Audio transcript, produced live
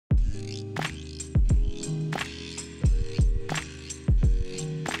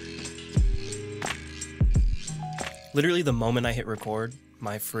Literally the moment I hit record,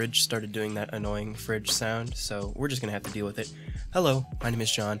 my fridge started doing that annoying fridge sound, so we're just gonna have to deal with it. Hello, my name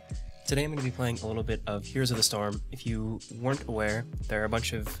is John. Today I'm gonna be playing a little bit of Heroes of the Storm. If you weren't aware, there are a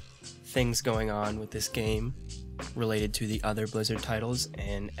bunch of things going on with this game related to the other Blizzard titles,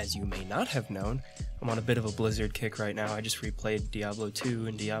 and as you may not have known, I'm on a bit of a Blizzard kick right now. I just replayed Diablo 2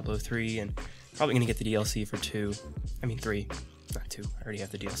 and Diablo 3, and probably gonna get the DLC for 2. I mean 3, not 2. I already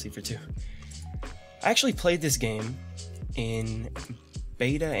have the DLC for 2. I actually played this game in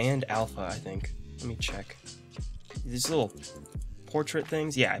beta and alpha, I think. Let me check. These little portrait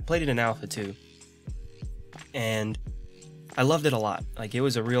things. Yeah, I played it in alpha too. And I loved it a lot. Like, it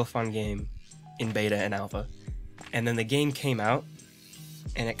was a real fun game in beta and alpha. And then the game came out,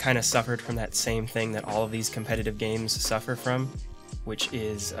 and it kind of suffered from that same thing that all of these competitive games suffer from, which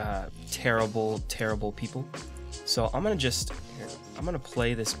is terrible, terrible people. So I'm gonna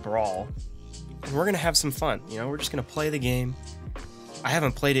play this brawl, and we're gonna have some fun. You know, we're just gonna play the game. I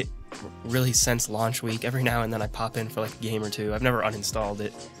haven't played it really since launch week. Every now and then I pop in for like a game or two. I've never uninstalled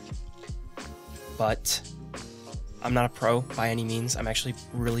it, but I'm not a pro by any means. I'm actually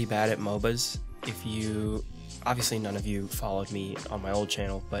really bad at MOBAs. Obviously none of you followed me on my old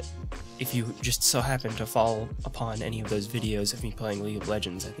channel, but if you just so happen to fall upon any of those videos of me playing League of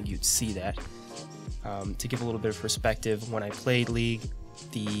Legends, I think you'd see that. To give a little bit of perspective, when I played League,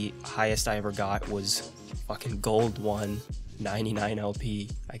 the highest I ever got was fucking Gold 1, 99 LP.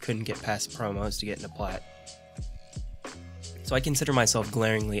 I couldn't get past promos to get into Plat. So I consider myself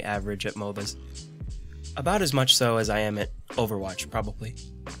glaringly average at MOBAs. About as much so as I am at Overwatch, probably.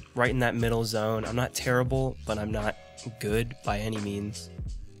 Right in that middle zone. I'm not terrible, but I'm not good by any means.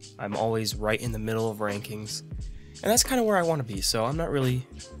 I'm always right in the middle of rankings. And that's kind of where I want to be, so I'm not really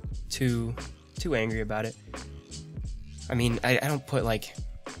too angry about it. I mean, I don't put like...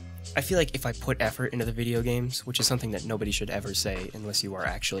 I feel like if I put effort into the video games, which is something that nobody should ever say unless you are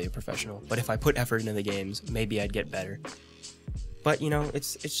actually a professional, but if I put effort into the games, maybe I'd get better. But, you know,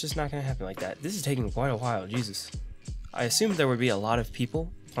 it's just not going to happen like that. This is taking quite a while, Jesus. I assumed there would be a lot of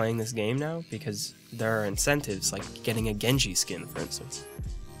people playing this game now, because there are incentives, like getting a Genji skin, for instance.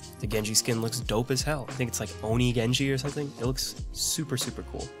 The Genji skin looks dope as hell. I think it's like Oni Genji or something. It looks super, super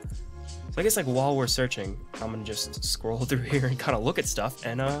cool. So I guess, like, while we're searching, I'm gonna just scroll through here and kind of look at stuff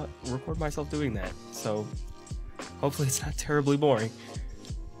and record myself doing that. So hopefully it's not terribly boring.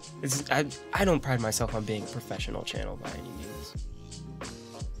 I don't pride myself on being a professional channel by any means.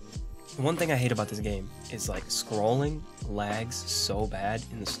 The one thing I hate about this game is, like, scrolling lags so bad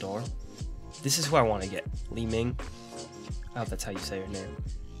in the store. This is who I want to get. Li Ming. I hope that's how you say her name.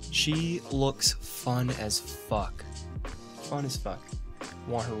 She looks fun as fuck. Fun as fuck.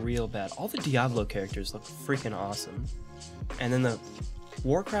 Want her real bad. All the Diablo characters look freaking awesome. And then the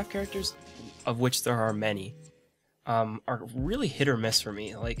Warcraft characters, of which there are many, are really hit or miss for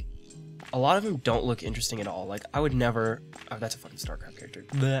me. Like, a lot of them don't look interesting at all. Like, I would never... Oh, that's a fucking StarCraft character.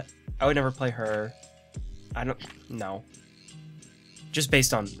 Blech. I would never play her. No. Just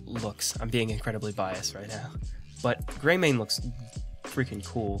based on looks. I'm being incredibly biased right now. But Greymane looks freaking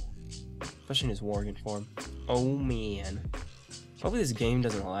cool. Especially in his Worgen form. Oh, man. Hopefully this game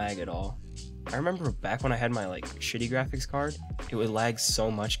doesn't lag at all. I remember back when I had my, like, shitty graphics card, it would lag so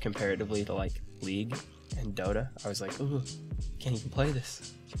much comparatively to, like, League and Dota. I was like, ooh, can't even play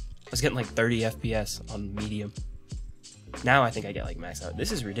this. I was getting like 30 FPS on medium. Now I think I get like max out.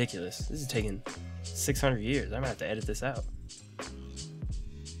 This is ridiculous. This is taking 600 years. I'm gonna have to edit this out.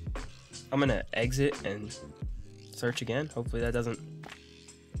 I'm gonna exit and search again. Hopefully that doesn't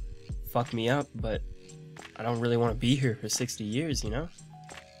fuck me up, but I don't really want to be here for 60 years, you know?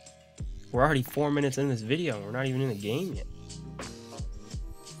 We're already 4 minutes in this video and we're not even in the game yet.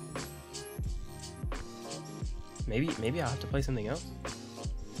 Maybe I'll have to play something else.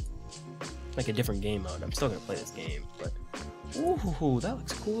 Like a different game mode. I'm still gonna play this game, but... Ooh, that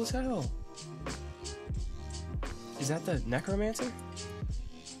looks cool as hell. Is that the Necromancer?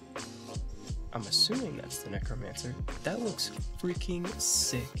 I'm assuming that's the Necromancer. That looks freaking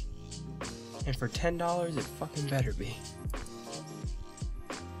sick. And for $10, it fucking better be.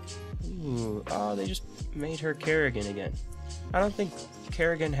 Ooh, oh, they just made her Kerrigan again. I don't think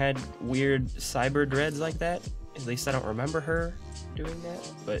Kerrigan had weird cyber dreads like that. At least I don't remember her doing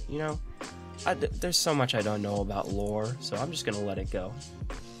that. But, you know, there's so much I don't know about lore, so I'm just gonna let it go.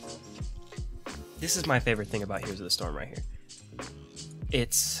 This is my favorite thing about Heroes of the Storm right here.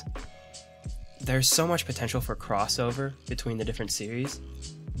 There's so much potential for crossover between the different series.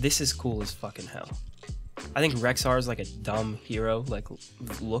 This is cool as fucking hell. I think Rexxar is like a dumb hero, like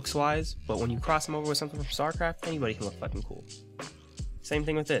looks-wise, but when you cross him over with something from StarCraft, anybody can look fucking cool. Same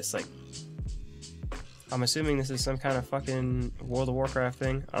thing with this, like, I'm assuming this is some kind of fucking World of Warcraft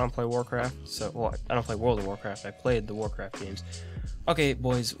thing. I don't play Warcraft, so, well, I don't play World of Warcraft. I played the Warcraft games. Okay,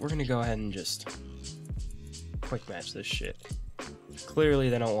 boys, we're gonna go ahead and just quick match this shit. Clearly,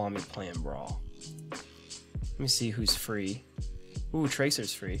 they don't want me playing Brawl. Let me see who's free. Ooh,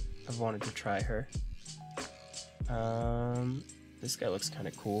 Tracer's free. I've wanted to try her. This guy looks kind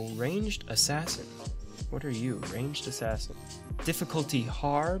of cool. Ranged Assassin. What are you? Ranged Assassin. Difficulty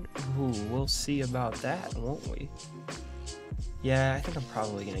hard? Ooh, we'll see about that, won't we? Yeah, I think I'm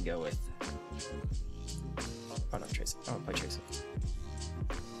probably gonna go with... Oh no, Tracer. I don't play Tracer.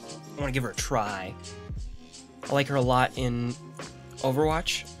 I wanna give her a try. I like her a lot in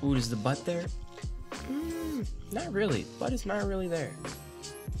Overwatch. Ooh, is the butt there? Not really. Butt is not really there.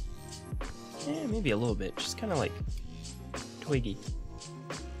 Yeah, maybe a little bit. Just kind of like Twiggy.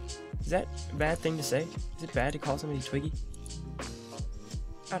 Is that a bad thing to say? Is it bad to call somebody Twiggy?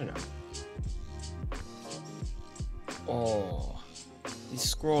 I don't know. Oh,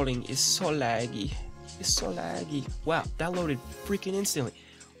 this scrolling is so laggy. It's so laggy. Wow, that loaded freaking instantly.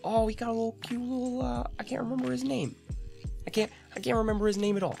 Oh, we got a little cute little. I can't remember his name. I can't remember his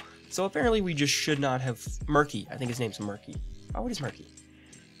name at all. So apparently we just should not have Murky. I think his name's Murky. Oh, what is Murky?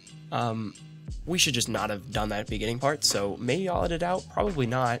 We should just not have done that beginning part. So maybe I'll edit it out. Probably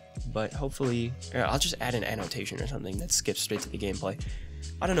not. But hopefully, I'll just add an annotation or something that skips straight to the gameplay.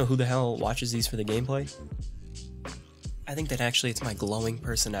 I don't know who the hell watches these for the gameplay. I think that actually it's my glowing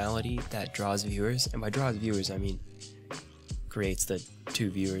personality that draws viewers. And by draws viewers, I mean creates the 2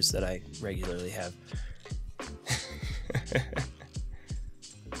 viewers that I regularly have.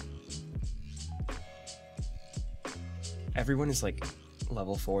 Everyone is like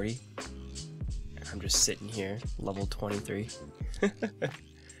level 40. I'm just sitting here, level 23.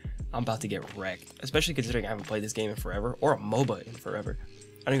 I'm about to get wrecked, especially considering I haven't played this game in forever, or a MOBA in forever.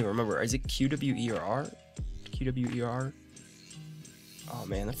 I don't even remember. Is it QWE or R? QWER? Oh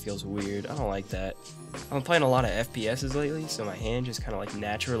man, that feels weird. I don't like that. I've been playing a lot of FPSs lately, so my hand just kind of like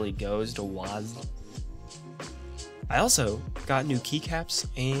naturally goes to WASD. I also got new keycaps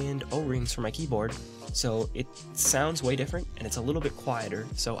and O-rings for my keyboard, so it sounds way different and it's a little bit quieter.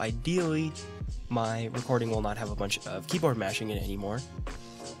 So ideally, my recording will not have a bunch of keyboard mashing in it anymore.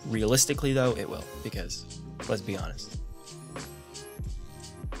 Realistically though, it will, because let's be honest.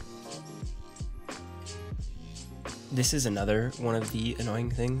 This is another one of the annoying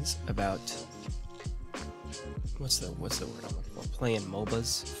things about what's the word I'm looking for? Playing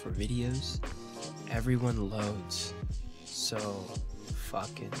MOBAs for videos. Everyone loads so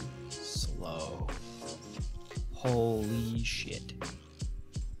fucking slow. Holy shit.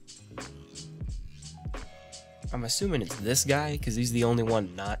 I'm assuming it's this guy because he's the only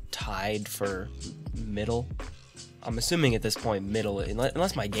one not tied for middle. I'm assuming at this point middle,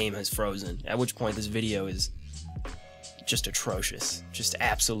 unless my game has frozen, at which point this video is just atrocious, just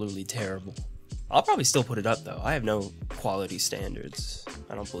absolutely terrible. I'll probably still put it up though. I have no quality standards.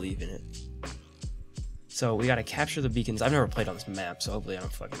 I don't believe in it. So we gotta capture the beacons. I've never played on this map, so hopefully I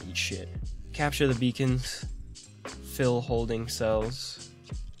don't fucking eat shit. Capture the beacons, fill holding cells.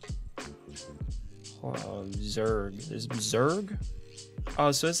 Zerg. There's Zerg?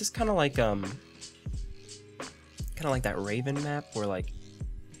 Oh, so is this kind of like that Raven map where like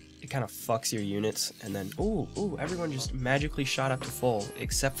it kind of fucks your units and then ooh, everyone just magically shot up to full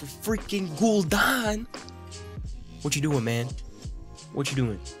except for freaking Gul'dan. What you doing, man? What you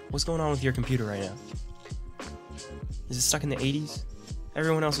doing? What's going on with your computer right now? Is it stuck in the 80s?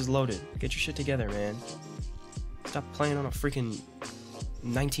 Everyone else is loaded. Get your shit together, man. Stop playing on a freaking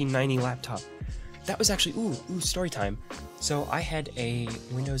 1990 laptop. That was actually, ooh, story time. So I had a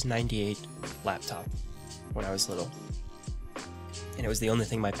Windows 98 laptop when I was little. And it was the only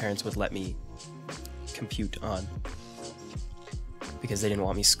thing my parents would let me compute on. Because they didn't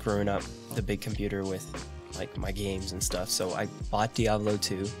want me screwing up the big computer with like my games and stuff. So I bought Diablo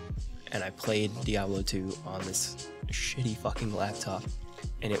 2 and I played Diablo 2 on this shitty fucking laptop.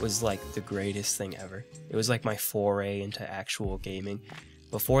 And it was like the greatest thing ever. It was like my foray into actual gaming.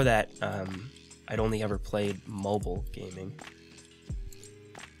 Before that, I'd only ever played mobile gaming.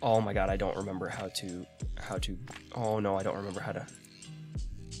 Oh my god, I don't remember how to, oh no, I don't remember how to,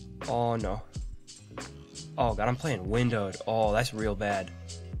 oh no. Oh god, I'm playing windowed. Oh, that's real bad.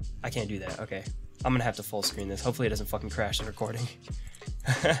 I can't do that, okay. I'm gonna have to full screen this. Hopefully it doesn't fucking crash the recording.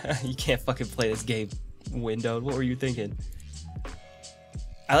 You can't fucking play this game windowed. What were you thinking?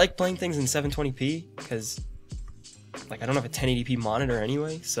 I like playing things in 720p because like I don't have a 1080p monitor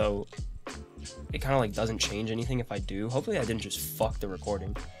anyway, so it kind of like doesn't change anything if I do. Hopefully I didn't just fuck the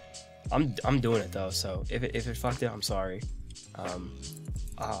recording. I'm doing it though, so if it fucked it, I'm sorry.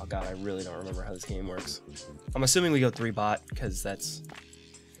 Oh god, I really don't remember how this game works. I'm assuming we go 3 bot, because that's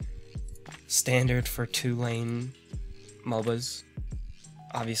standard for 2-lane MOBAs.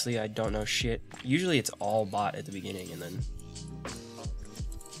 Obviously, I don't know shit. Usually it's all bot at the beginning, and then...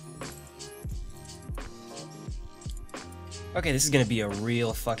 Okay, this is gonna be a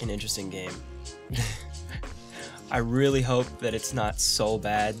real fucking interesting game. I really hope that it's not so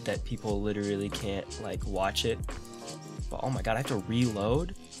bad that people literally can't, like, watch it. But oh my god, I have to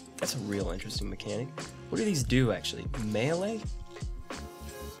reload? That's a real interesting mechanic. What do these do, actually? Melee?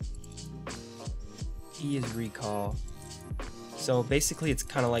 E is recall. So basically it's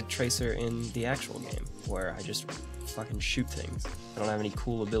kind of like Tracer in the actual game, where I just fucking shoot things. I don't have any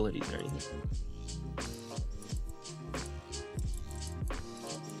cool abilities or anything.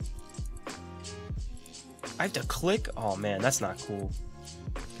 I have to click? Oh man, that's not cool.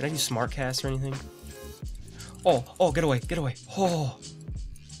 Can I do smart cast or anything? Oh, get away, get away. Oh,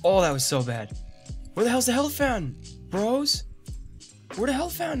 that was so bad. Where the hell's the health fountain, bros? Where the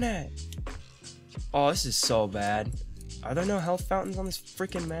health fountain at? Oh, this is so bad. Are there no health fountains on this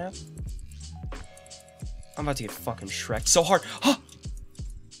freaking map? I'm about to get fucking shreked so hard. Huh!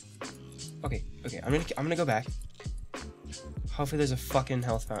 Okay, I'm gonna go back. Hopefully there's a fucking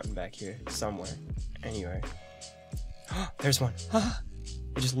health fountain back here somewhere. Anyway. There's one.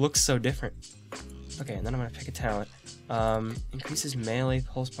 It just looks so different. Okay, and then I'm gonna pick a talent. Increases melee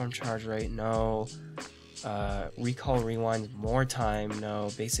pulse bomb charge rate, no. Recall rewind more time, no.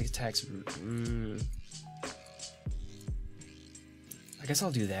 Basic attacks, I guess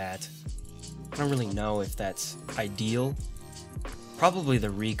I'll do that. I don't really know if that's ideal. Probably the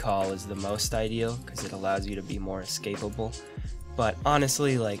recall is the most ideal, because it allows you to be more escapable. But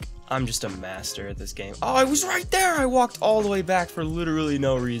honestly, like, I'm just a master at this game. Oh, I was right there! I walked all the way back for literally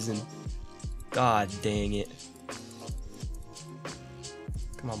no reason. God dang it.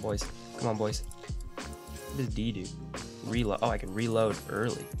 Come on, boys. Come on, boys. What does D do? Reload. Oh, I can reload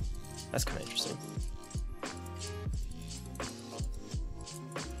early. That's kind of interesting.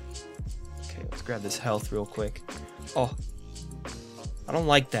 Okay, let's grab this health real quick. Oh. I don't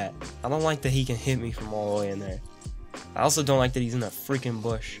like that. I don't like that he can hit me from all the way in there. I also don't like that he's in a freaking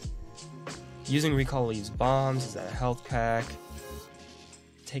bush. Using recall leaves bombs. Is that a health pack?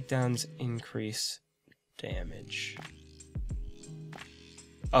 Takedowns increase damage.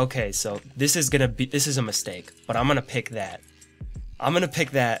 Okay, so this is a mistake, but I'm gonna pick that. I'm gonna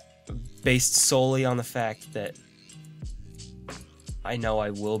pick that based solely on the fact that I know I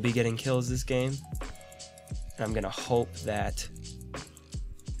will be getting kills this game, and I'm gonna hope that...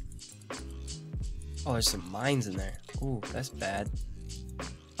 Oh, there's some mines in there. Ooh, that's bad.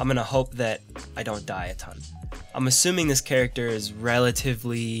 I'm gonna hope that I don't die a ton. I'm assuming this character is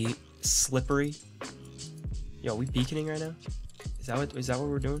relatively slippery. Yo, are we beaconing right now? Is that what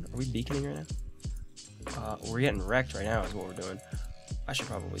we're doing? Are we beaconing right now? We're getting wrecked right now is what we're doing. I should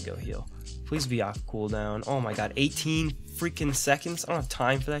probably go heal. Please be off cooldown. Oh my god, 18 freaking seconds? I don't have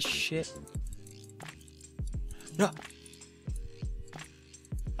time for that shit. No!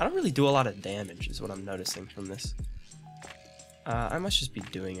 I don't really do a lot of damage is what I'm noticing from this. I must just be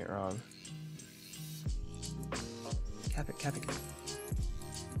doing it wrong. Cap it, cap it.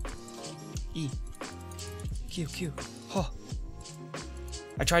 E. Q, Q. Oh.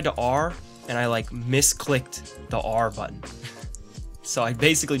 I tried to R, and I like misclicked the R button. So I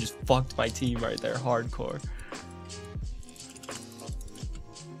basically just fucked my team right there, hardcore.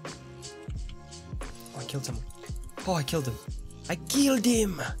 Oh, I killed someone. Oh, I killed him. I killed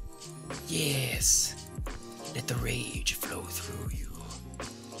him! Yes. Let the rage flow through you.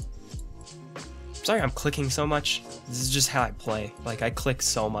 Sorry I'm clicking so much. This is just how I play. Like, I click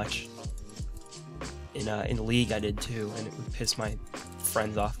so much. In League I did too, and it would piss my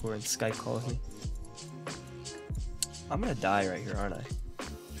friends off who were in Skype call with me. I'm gonna die right here, aren't I?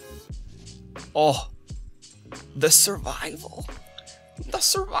 Oh! The survival! The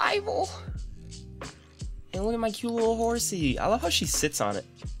survival! And look at my cute little horsey. I love how she sits on it.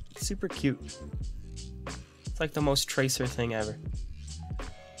 It's super cute. It's like the most Tracer thing ever.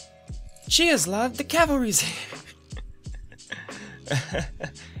 Cheers, love! The cavalry's here!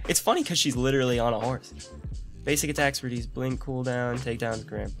 It's funny because she's literally on a horse. Basic attacks reduce blink cooldown, takedowns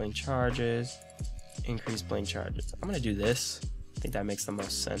grant blink charges, increase blink charges. I'm gonna do this. I think that makes the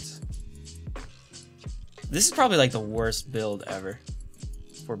most sense. This is probably like the worst build ever.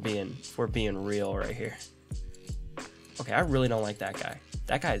 For being real right here. Okay, I really don't like that guy.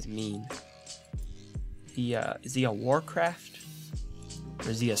 That guy is mean. Is he a Warcraft? Or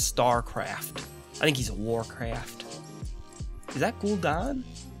is he a Starcraft? I think he's a Warcraft. Is that Gul'dan?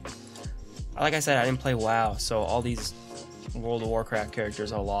 Like I said, I didn't play WoW, so all these World of Warcraft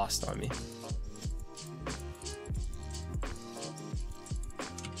characters are lost on me.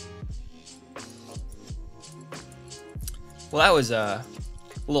 Well, that was a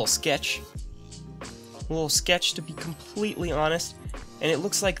little sketch. A little sketch, to be completely honest. And it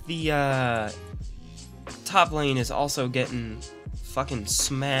looks like the top lane is also getting fucking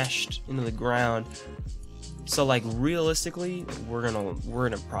smashed into the ground. So, like, realistically, we're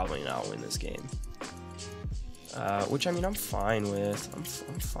gonna probably not win this game. Which, I mean, I'm fine with.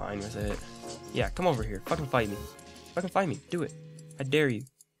 I'm fine with it. Yeah, come over here. Fucking fight me. Fucking fight me. Do it. I dare you.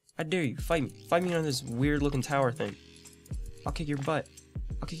 I dare you. Fight me. Fight me on this weird-looking tower thing. I'll kick your butt.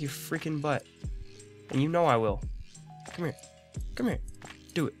 I'll kick your freaking butt. And you know I will. Come here. Come here.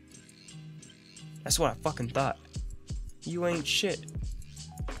 Do it. That's what I fucking thought. You ain't shit.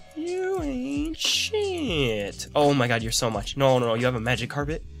 You ain't shit. Oh my god, you're so much. No, no, no. You have a magic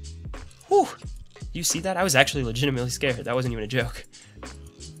carpet? Whew. You see that? I was actually legitimately scared. That wasn't even a joke.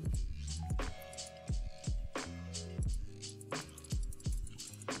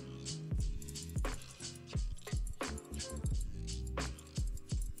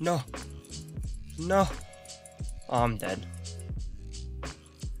 No. No. Oh, I'm dead.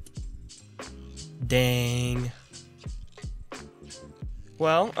 Dang.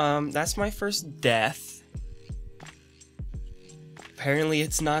 Well, that's my first death. Apparently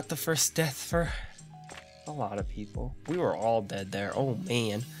it's not the first death for a lot of people. We were all dead there. Oh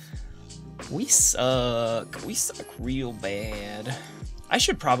man. We suck. We suck real bad. I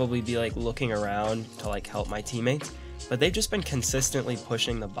should probably be like looking around to like help my teammates, but they've just been consistently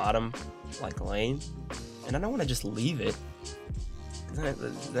pushing the bottom like lane, and I don't want to just leave it.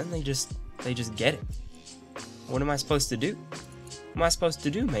 Then they just get it. What am I supposed to do? What am I supposed to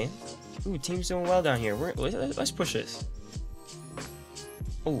do, man? Ooh, team's doing well down here. Let's push this.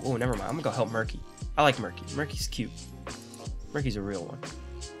 Oh, never mind. I'm gonna go help Murky. I like Murky. Murky's cute. Murky's a real one.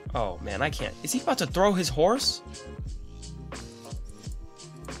 Oh man, I can't. Is he about to throw his horse?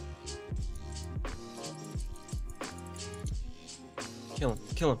 Kill him.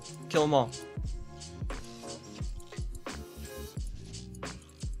 Kill him. Kill them all.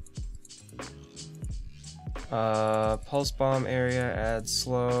 Pulse bomb area, add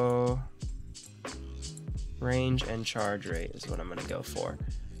slow. Range and charge rate is what I'm gonna go for.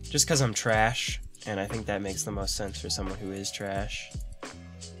 Just because I'm trash, and I think that makes the most sense for someone who is trash.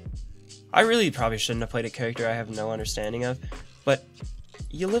 I really probably shouldn't have played a character I have no understanding of, but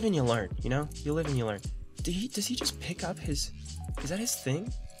you live and you learn, you know? You live and you learn. Does he just pick up his... Is that his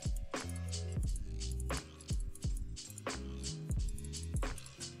thing?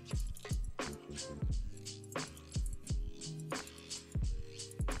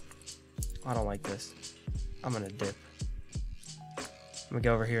 I don't like this. I'm gonna dip. I'm gonna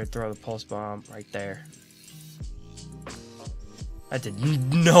go over here and throw the pulse bomb right there. That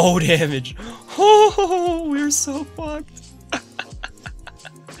did no damage. Oh, we're so fucked.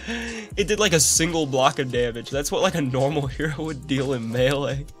 It did like a single block of damage. That's what like a normal hero would deal in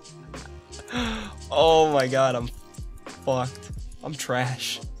melee. Oh my god, I'm fucked. I'm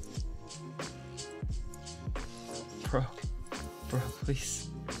trash. Bro, please.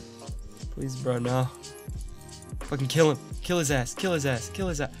 Please, bro, no. Fucking kill him. Kill his ass. Kill his ass. Kill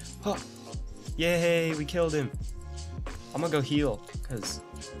his ass. Oh. Yay, we killed him. I'm gonna go heal, because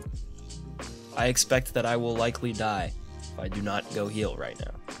I expect that I will likely die if I do not go heal right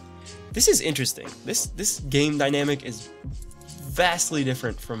now. This is interesting. This game dynamic is vastly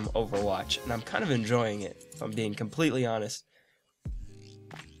different from Overwatch, and I'm kind of enjoying it, if I'm being completely honest.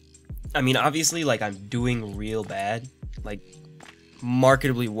 I mean, obviously, like, I'm doing real bad. Like,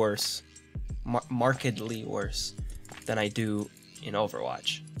 markedly worse. Markedly worse than I do in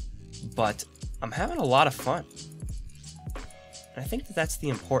Overwatch. But I'm having a lot of fun. And I think that that's the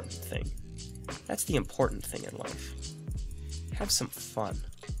important thing. That's the important thing in life. Have some fun.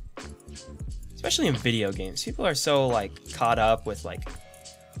 Especially in video games. People are so, like, caught up with, like,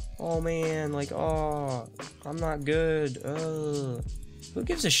 oh man, like, oh, I'm not good. Who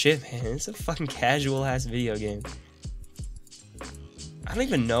gives a shit, man? It's a fucking casual-ass video game. I don't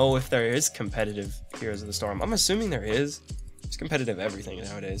even know if there is competitive Heroes of the Storm. I'm assuming there is. There's competitive everything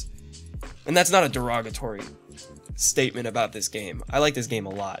nowadays. And that's not a derogatory statement about this game. I like this game a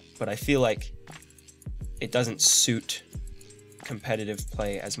lot, but I feel like it doesn't suit competitive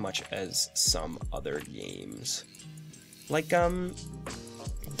play as much as some other games. Like,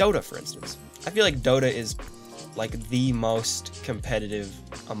 Dota, for instance. I feel like Dota is, like, the most competitive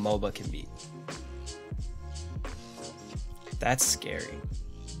a MOBA can be. That's scary.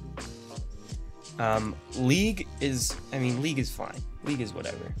 League is fine. League is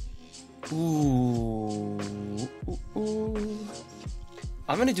whatever. Ooh.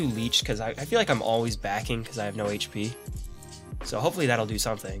 I'm gonna do leech because I feel like I'm always backing because I have no HP. So hopefully that'll do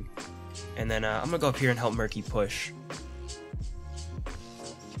something. And then I'm gonna go up here and help Murky push.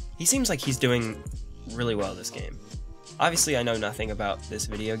 He seems like he's doing really well this game. Obviously I know nothing about this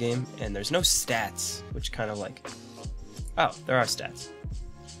video game and there's no stats, which kind of like... Oh, there are stats.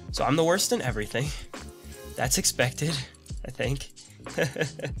 So I'm the worst in everything. That's expected, I think.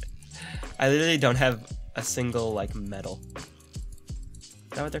 I literally don't have a single, like, medal.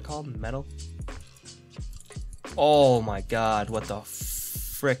 Is that what they're called? Medal? Oh my god, what the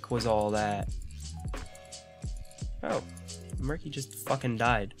frick was all that? Oh, Murky just fucking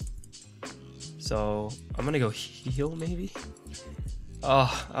died. So, I'm gonna go heal, maybe?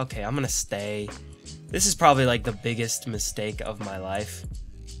 Oh, okay, I'm gonna stay. This is probably, like, the biggest mistake of my life.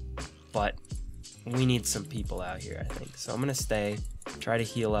 But we need some people out here, I think. So I'm gonna stay, try to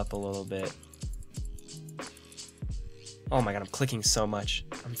heal up a little bit. Oh my god, I'm clicking so much.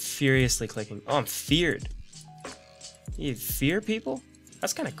 I'm furiously clicking. Oh, I'm feared. You fear people?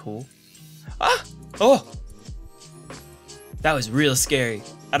 That's kind of cool. Ah! Oh! That was real scary.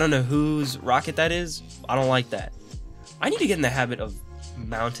 I don't know whose rocket that is. I don't like that. I need to get in the habit of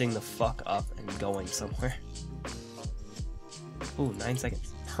mounting the fuck up and going somewhere. Ooh, 9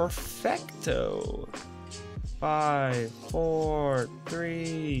 seconds. Perfecto. 5, 4,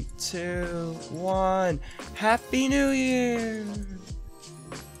 3, 2, 1. Happy New Year!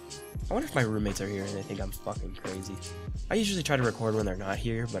 I wonder if my roommates are here and they think I'm fucking crazy. I usually try to record when they're not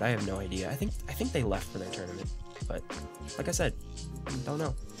here, but I have no idea. I think they left for their tournament. But like I said, don't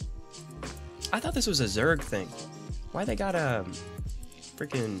know. I thought this was a Zerg thing. Why they got a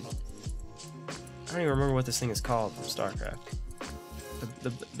freaking... I don't even remember what this thing is called from StarCraft.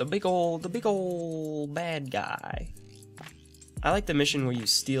 The big old bad guy. I like the mission where you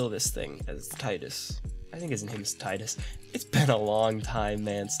steal this thing as Titus. I think his name's Titus. It's been a long time,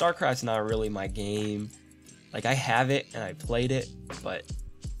 man. StarCraft's not really my game. Like, I have it and I played it, but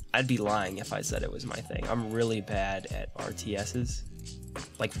I'd be lying if I said it was my thing. I'm really bad at RTSs.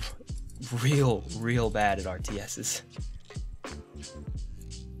 Like, real bad at RTSs.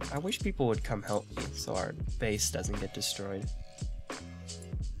 I wish people would come help me so our base doesn't get destroyed.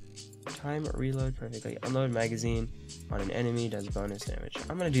 Time reload perfectly. Unload magazine on an enemy does bonus damage.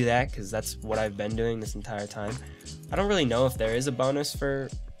 I'm gonna do that because that's what I've been doing this entire time. I don't really know if there is a bonus for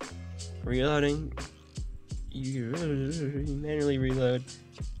reloading. You manually reload.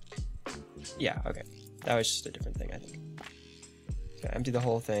 Yeah, okay. That was just a different thing, I think. Okay, empty the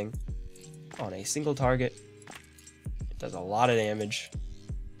whole thing on a single target. It does a lot of damage.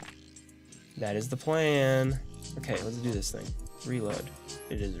 That is the plan. Okay, let's do this thing. Reload.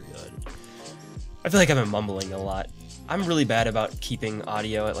 It is reloaded. I feel like I've been mumbling a lot. I'm really bad about keeping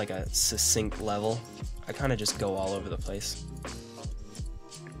audio at like a succinct level. I kind of just go all over the place.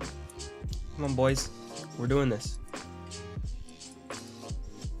 Come on, boys. We're doing this.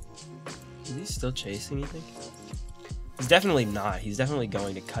 Is he still chasing, you think? He's definitely not. He's definitely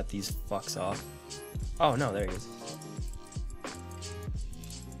going to cut these fucks off. Oh, no, there he is.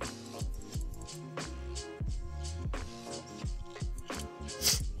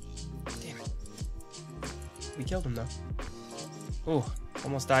 We killed him though. Ooh,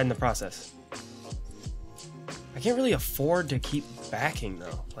 almost died in the process. I can't really afford to keep backing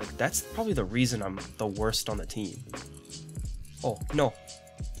though. Like, that's probably the reason I'm the worst on the team. Oh, no.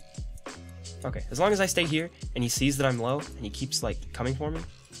 Okay, as long as I stay here and he sees that I'm low and he keeps like coming for me,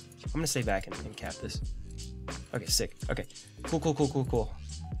 I'm gonna stay back and cap this. Okay, sick. Okay, cool.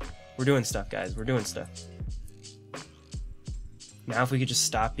 We're doing stuff, guys. We're doing stuff. Now if we could just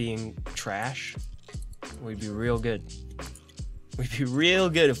stop being trash, we'd be real good. We'd be real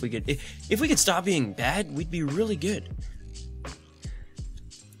good if we could stop being bad, we'd be really good.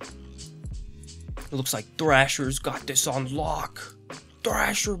 It looks like Thrasher's got this on lock.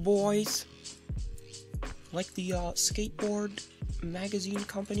 Thrasher boys. Like the skateboard magazine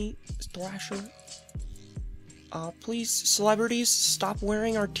company, Thrasher. Please, celebrities, stop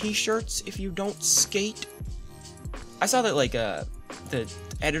wearing our t-shirts if you don't skate. I saw that like the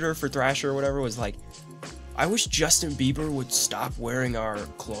editor for Thrasher or whatever was like, I wish Justin Bieber would stop wearing our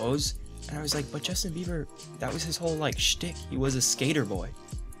clothes. And I was like, but Justin Bieber, that was his whole like shtick. He was a skater boy.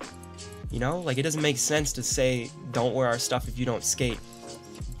 You know, like it doesn't make sense to say don't wear our stuff if you don't skate.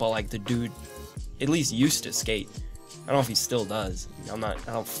 But like the dude at least used to skate. I don't know if he still does. I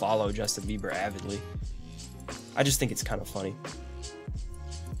don't follow Justin Bieber avidly. I just think it's kind of funny.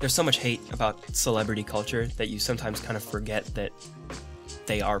 There's so much hate about celebrity culture that you sometimes kind of forget that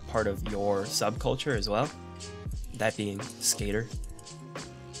they are part of your subculture as well. That being skater.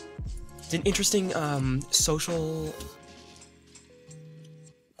 It's an interesting social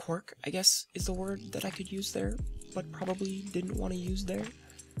quirk, I guess is the word that I could use there, but probably didn't want to use there.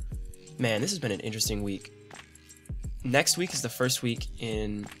 Man, this has been an interesting week. Next week is the first week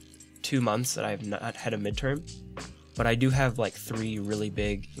in 2 months that I have not had a midterm, but I do have like 3 really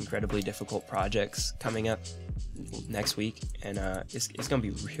big, incredibly difficult projects coming up next week, and it's gonna be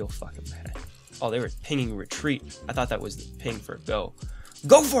real fucking bad. Oh, they were pinging retreat. I thought that was the ping for go.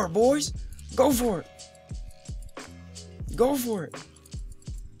 Go for it, boys! Go for it! Go for it!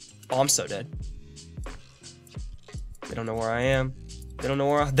 Oh, I'm so dead. They don't know where I am. They don't know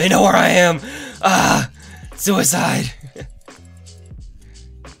where they know where I am! Ah! Suicide!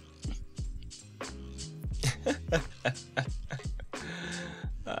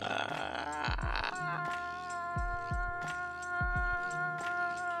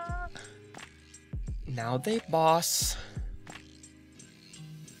 Now they boss.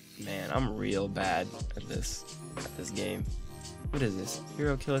 Man, I'm real bad at this game. What is this?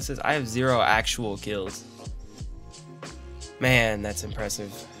 Hero kill assist? I have 0 actual kills. Man, that's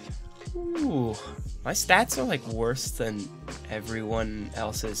impressive. Ooh, my stats are like worse than everyone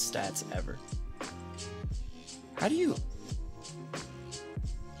else's stats ever. How do you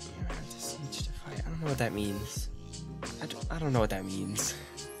have to siege to fight? I don't know what that means. I don't know what that means.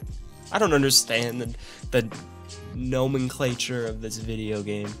 I don't understand the nomenclature of this video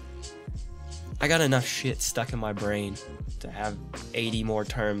game. I got enough shit stuck in my brain to have 80 more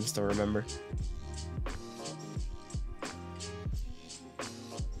terms to remember.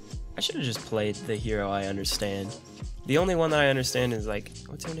 I should have just played the hero I understand. The only one that I understand is like,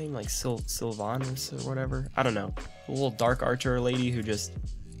 what's her name? Like Sylvanas or whatever? I don't know. The little dark archer lady who just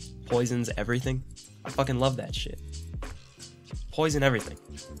poisons everything. I fucking love that shit. Poison everything.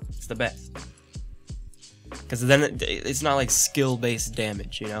 It's the best. Because then it's not like skill-based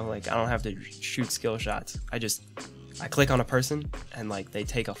damage, you know? Like, I don't have to shoot skill shots. I click on a person, and like, they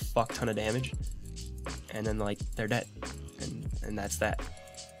take a fuck ton of damage. And then like, they're dead. And that's that.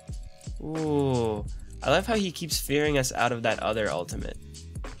 Ooh. I love how he keeps fearing us out of that other ultimate.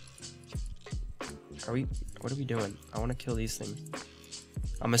 What are we doing? I want to kill these things.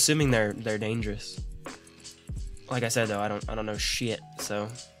 I'm assuming they're dangerous. Like I said though, I don't know shit, so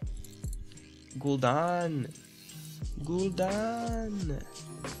Gul'dan.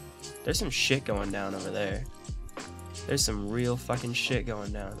 There's some shit going down over there. There's some real fucking shit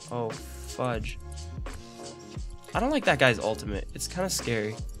going down. Oh fudge. I don't like that guy's ultimate. It's kind of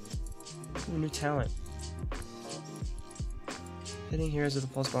scary. Ooh, new talent. Hitting heroes with a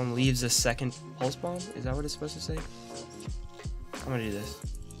pulse bomb leaves a second pulse bomb? Is that what it's supposed to say? I'm gonna do this.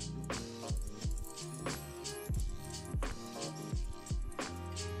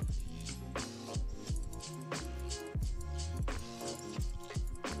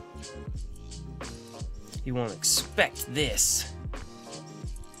 He won't expect this.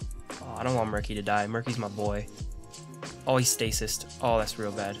 Oh, I don't want Murky to die. Murky's my boy. Oh, he's stasised. Oh, that's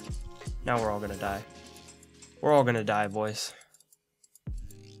real bad. Now we're all gonna die. We're all gonna die, boys.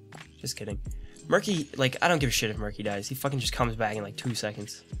 Just kidding. Murky, like, I don't give a shit if Murky dies. He fucking just comes back in like 2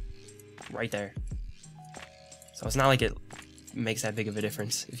 seconds. Right there. So it's not like it makes that big of a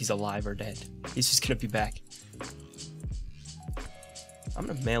difference if he's alive or dead. He's just gonna be back. I'm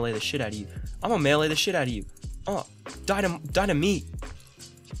gonna melee the shit out of you. I'm gonna melee the shit out of you. Oh, die to me,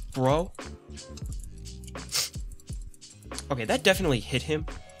 bro. Okay, that definitely hit him.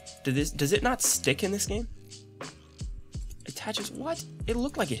 Does it not stick in this game? Attaches what? It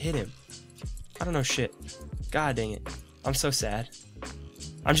looked like it hit him. I don't know shit. God dang it. I'm so sad.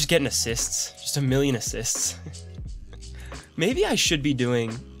 I'm just getting assists. Just a million assists. Maybe I should be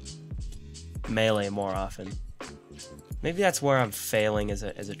doing melee more often. Maybe that's where I'm failing as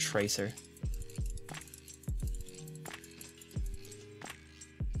a tracer.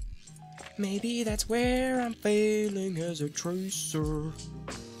 Maybe that's where I'm failing as a tracer.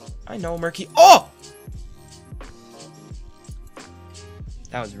 I know, Murky. Oh!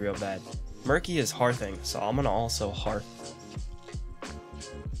 That was real bad. Murky is hearthing, so I'm gonna also hearth.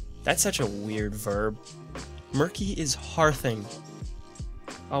 That's such a weird verb. Murky is hearthing.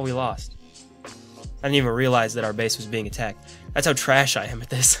 Oh, we lost. I didn't even realize that our base was being attacked. That's how trash I am at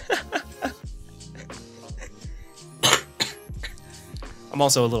this. I'm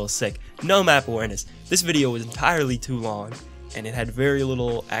also a little sick. No map awareness. This video was entirely too long, and it had very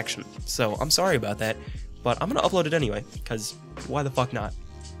little action. So I'm sorry about that, but I'm gonna upload it anyway, because why the fuck not?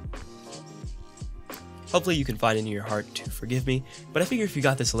 Hopefully you can find it in your heart to forgive me, but I figure if you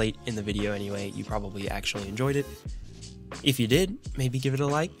got this late in the video anyway, you probably actually enjoyed it. If you did, maybe give it a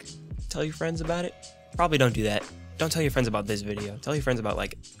like, tell your friends about it. Probably don't do that. don't tell your friends about this video. Tell your friends about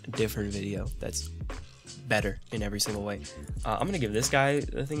like a different video that's better in every single way. I'm gonna give this guy a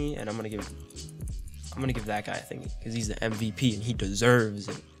thingy, and I'm gonna give that guy a thingy because he's the MVP and he deserves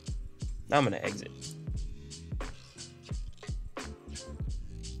it. Now I'm gonna exit.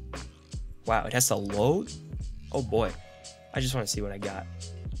 Wow, it has to load? Oh boy. I just want to see what I got.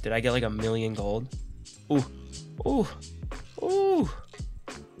 Did I get like 1,000,000 gold? Ooh. Ooh. Ooh.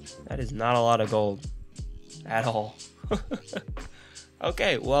 That is not a lot of gold. At all.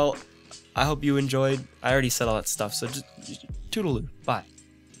 Okay, well, I hope you enjoyed. I already said all that stuff, so just toodaloo. Bye.